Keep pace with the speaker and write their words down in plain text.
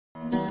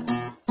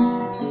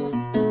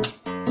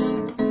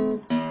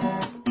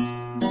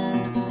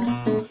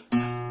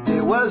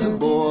was a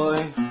boy,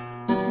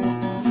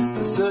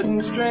 a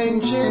certain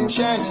strange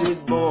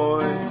enchanted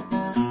boy.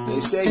 They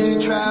say he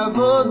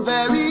traveled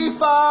very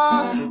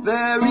far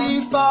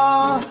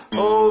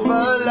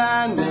over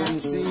land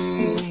and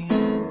sea.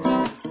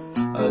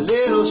 A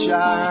little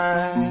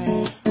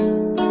shy,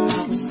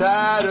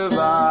 sad of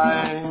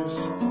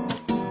eyes,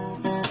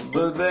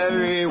 but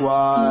very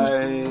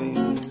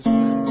wise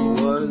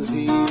was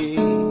he.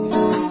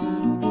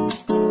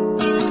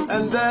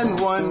 And then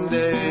one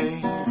day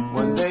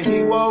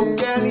he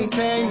woke and he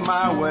came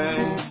my way,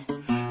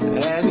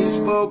 and he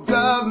spoke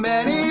of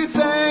many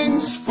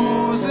things,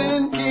 fools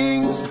and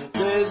kings.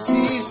 This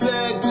he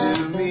said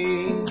to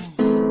me: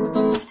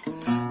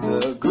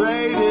 the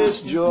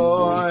greatest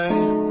joy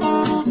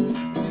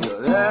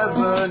you'll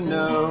ever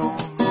know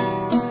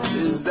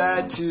is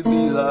that to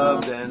be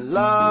loved and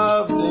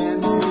loved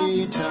in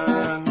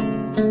return.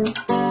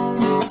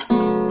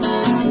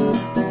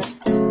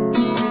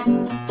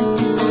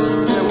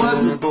 There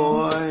was a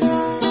boy,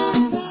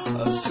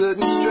 a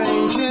certain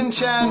strange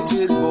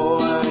enchanted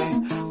boy.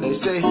 They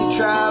say he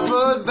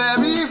traveled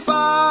very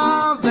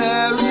far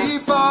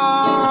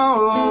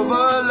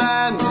over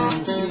land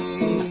and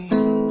sea.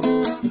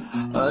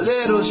 A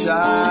little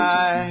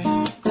shy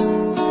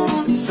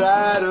and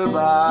sad of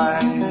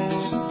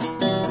eyes,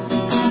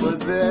 but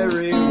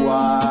very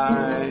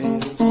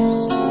wise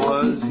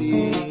was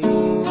he.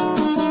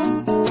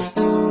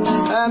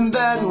 And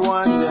then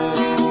one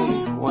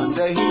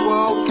day he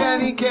woke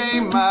and he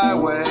came my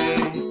way,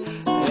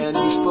 and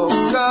he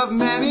spoke of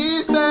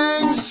many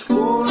things,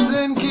 fools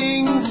and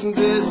kings. And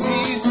this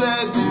he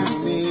said to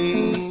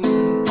me: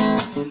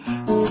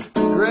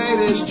 the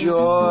greatest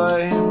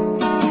joy